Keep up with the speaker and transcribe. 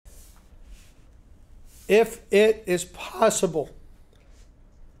if it is possible,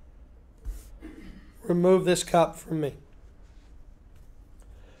 remove this cup from me.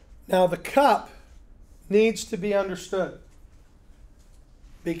 Now the cup needs to be understood,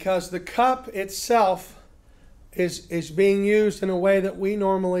 because the cup itself is being used in a way that we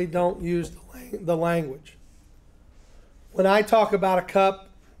normally don't use the language. When I talk about a cup,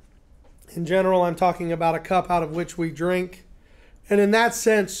 in general, I'm talking about a cup out of which we drink. And in that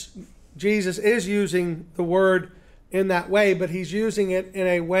sense, Jesus is using the word in that way, but he's using it in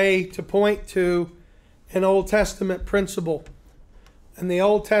a way to point to an Old Testament principle. And the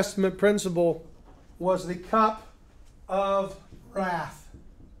Old Testament principle was the cup of wrath.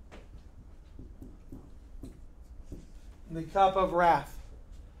 The cup of wrath.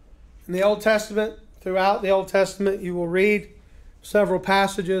 In the Old Testament, throughout the Old Testament, you will read several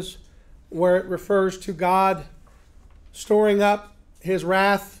passages where it refers to God storing up his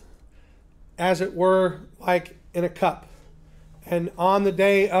wrath, as it were, like in a cup. And on the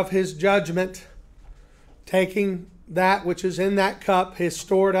day of his judgment, taking that which is in that cup, his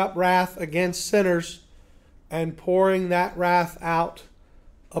stored up wrath against sinners, and pouring that wrath out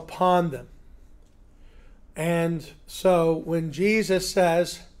upon them. And so when Jesus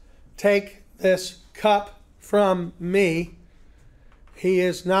says, take this cup from me, he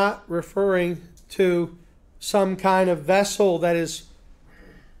is not referring to some kind of vessel that is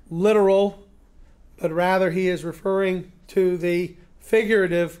literal, but rather he is referring to the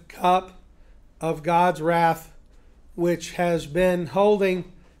figurative cup of God's wrath, which has been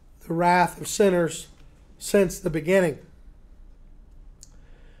holding the wrath of sinners since the beginning.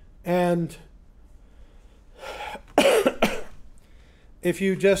 And if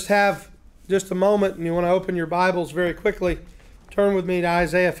you just have just a moment and you want to open your Bibles very quickly, turn with me to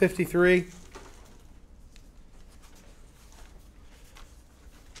Isaiah 53.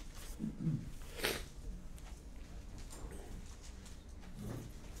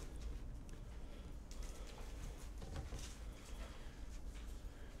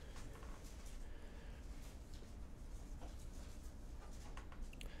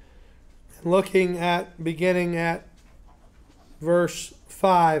 Beginning at verse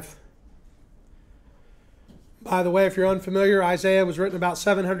 5. By the way, if you're unfamiliar, Isaiah was written about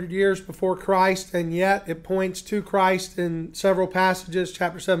 700 years before Christ, and yet it points to Christ in several passages,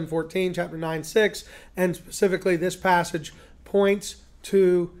 chapter 7:14, chapter 9:6, and specifically this passage points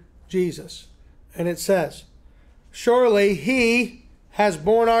to Jesus. And it says, surely he has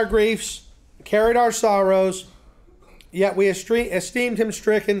borne our griefs, carried our sorrows, yet we esteemed him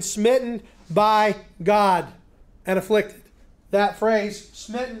stricken, smitten by God, and afflicted. That phrase,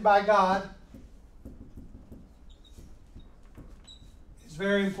 smitten by God, is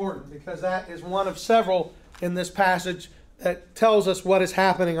very important, because that is one of several in this passage that tells us what is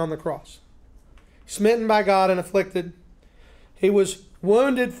happening on the cross. Smitten by God and afflicted. He was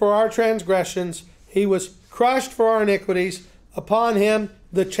wounded for our transgressions. He was crushed for our iniquities. Upon him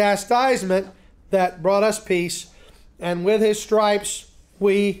the chastisement that brought us peace, and with his stripes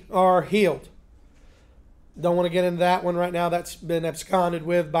we are healed. Don't want to get into that one right now. That's been absconded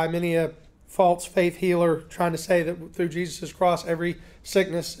with by many a false faith healer, trying to say that through Jesus' cross every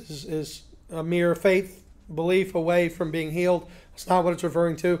sickness is a mere faith belief away from being healed. That's not what it's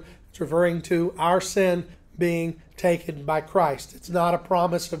referring to. It's referring to our sin being taken by Christ. It's not a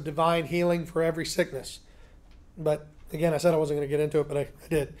promise of divine healing for every sickness. But again, I said I wasn't going to get into it, but I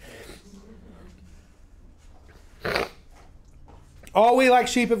did. All we like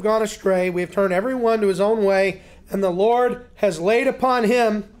sheep have gone astray. We have turned every one to his own way, and the Lord has laid upon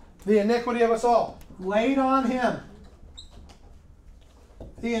him the iniquity of us all. Laid on him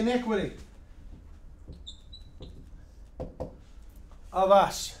the iniquity of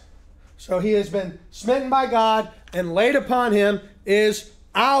us. So he has been smitten by God, and laid upon him is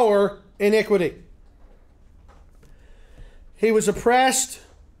our iniquity. He was oppressed,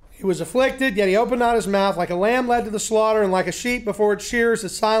 he was afflicted, yet he opened not his mouth. Like a lamb led to the slaughter, and like a sheep before its shearers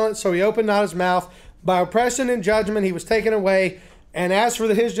is silent, so he opened not his mouth. By oppression and judgment he was taken away. And as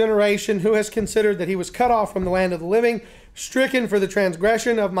for his generation, who has considered that he was cut off from the land of the living, stricken for the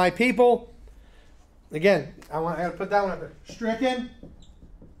transgression of my people? Again, I got to put that one up there. Stricken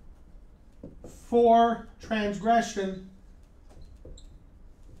for transgression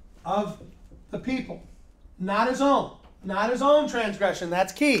of the people. Not his own. Not his own transgression.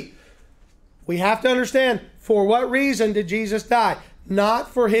 That's key. We have to understand, for what reason did Jesus die? Not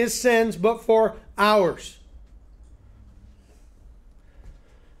for his sins, but for ours.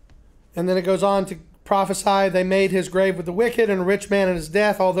 And then it goes on to prophesy, they made his grave with the wicked, and a rich man in his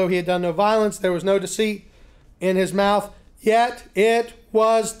death. Although he had done no violence, there was no deceit in his mouth. Yet it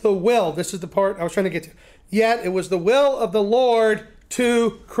was the will. This is the part I was trying to get to. Yet it was the will of the Lord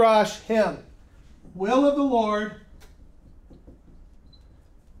to crush him. Will of the Lord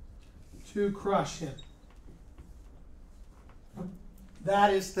to crush him.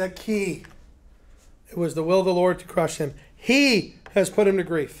 That is the key. It was the will of the Lord to crush him. He has put him to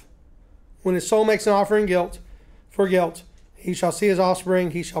grief. When his soul makes an offering for guilt, he shall see his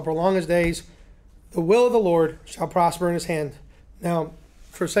offspring, he shall prolong his days. The will of the Lord shall prosper in his hand. Now,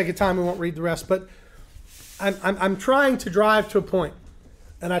 for sake of time, we won't read the rest, but I'm trying to drive to a point.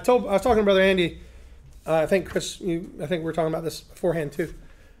 And I was talking to Brother Andy, I think Chris, I think we were talking about this beforehand too.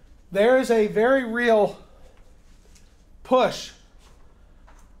 There is a very real push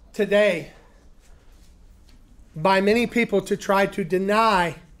today by many people to try to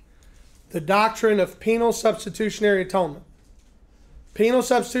deny the doctrine of penal substitutionary atonement. Penal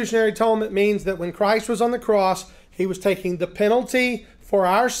substitutionary atonement means that when Christ was on the cross, he was taking the penalty for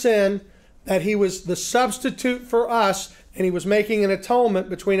our sin, that he was the substitute for us, and he was making an atonement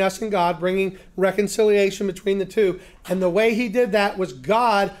between us and God, bringing reconciliation between the two. And the way he did that was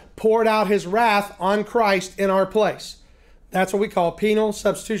God poured out his wrath on Christ in our place. That's what we call penal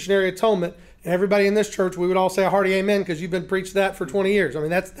substitutionary atonement. And everybody in this church, we would all say a hearty amen because you've been preached that for 20 years. I mean,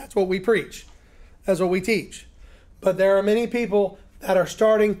 that's what we preach. That's what we teach. But there are many people that are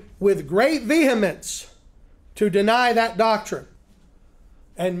starting with great vehemence to deny that doctrine.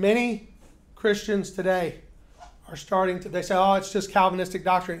 And many Christians today are starting to, they say, oh, it's just Calvinistic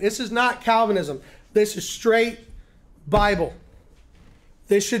doctrine. This is not Calvinism. This is straight Bible.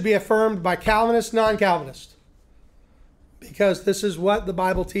 This should be affirmed by Calvinists, non-Calvinists. Because this is what the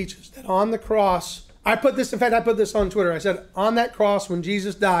Bible teaches. That on the cross, I put this on Twitter. I said, on that cross when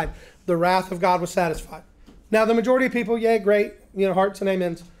Jesus died, the wrath of God was satisfied. Now, the majority of people, yeah, great, hearts and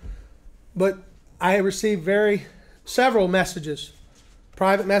amens. But I received several messages,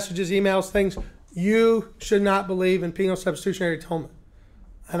 private messages, emails, things. You should not believe in penal substitutionary atonement.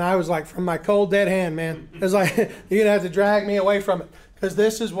 And I was like, from my cold, dead hand, man. It was like, you're going to have to drag me away from it. Because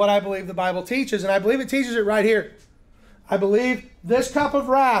this is what I believe the Bible teaches. And I believe it teaches it right here. I believe this cup of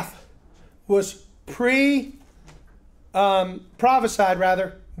wrath was prophesied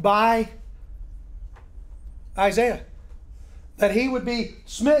by Isaiah. That he would be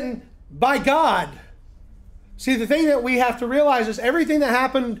smitten by God. See, the thing that we have to realize is everything that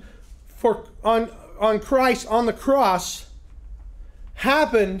happened on Christ on the cross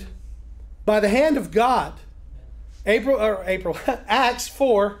happened by the hand of God. Acts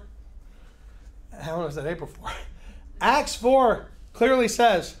 4. How long is that? April 4. Acts 4 clearly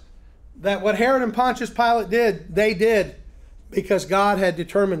says that what Herod and Pontius Pilate did, they did because God had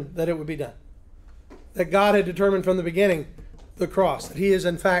determined that it would be done. That God had determined from the beginning the cross. That he is,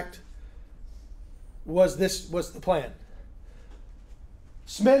 in fact, was the plan.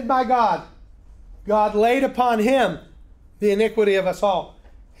 Smitten by God, God laid upon him the iniquity of us all.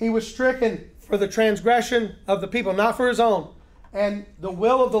 He was stricken for the transgression of the people, not for his own. And the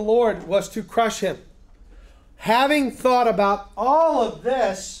will of the Lord was to crush him. Having thought about all of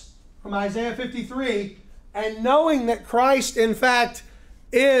this from Isaiah 53, and knowing that Christ, in fact,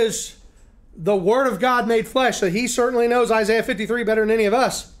 is the Word of God made flesh, so he certainly knows Isaiah 53 better than any of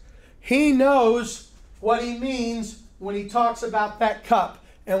us. He knows what he means when he talks about that cup.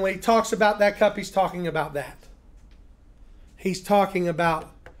 And when he talks about that cup, he's talking about that. He's talking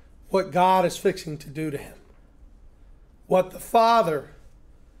about what God is fixing to do to him. What the Father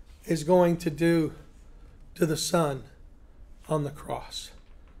is going to do to the Son on the cross.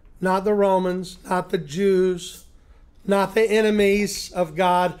 Not the Romans, not the Jews, not the enemies of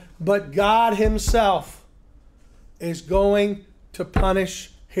God, but God himself is going to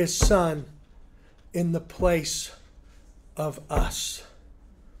punish his Son in the place of us.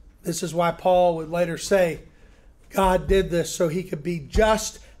 This is why Paul would later say, God did this so he could be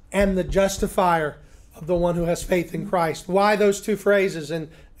just and the justifier of the one who has faith in Christ. Why those two phrases in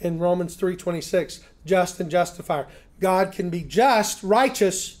Romans 3:26? Just and justifier. God can be just,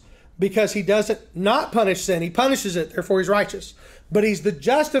 righteous, because he doesn't not punish sin. He punishes it, therefore he's righteous. But he's the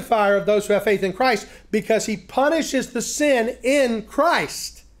justifier of those who have faith in Christ because he punishes the sin in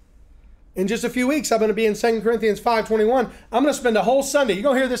Christ. In just a few weeks, I'm going to be in 2 Corinthians 5:21. I'm going to spend a whole Sunday. You're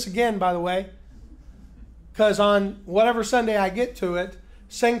going to hear this again, by the way. Because on whatever Sunday I get to it,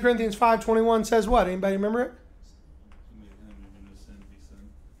 2 Corinthians 5:21 says what? Anybody remember it?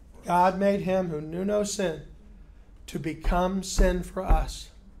 God made him who knew no sin to become sin for us,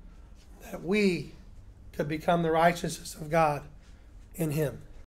 that we could become the righteousness of God in him.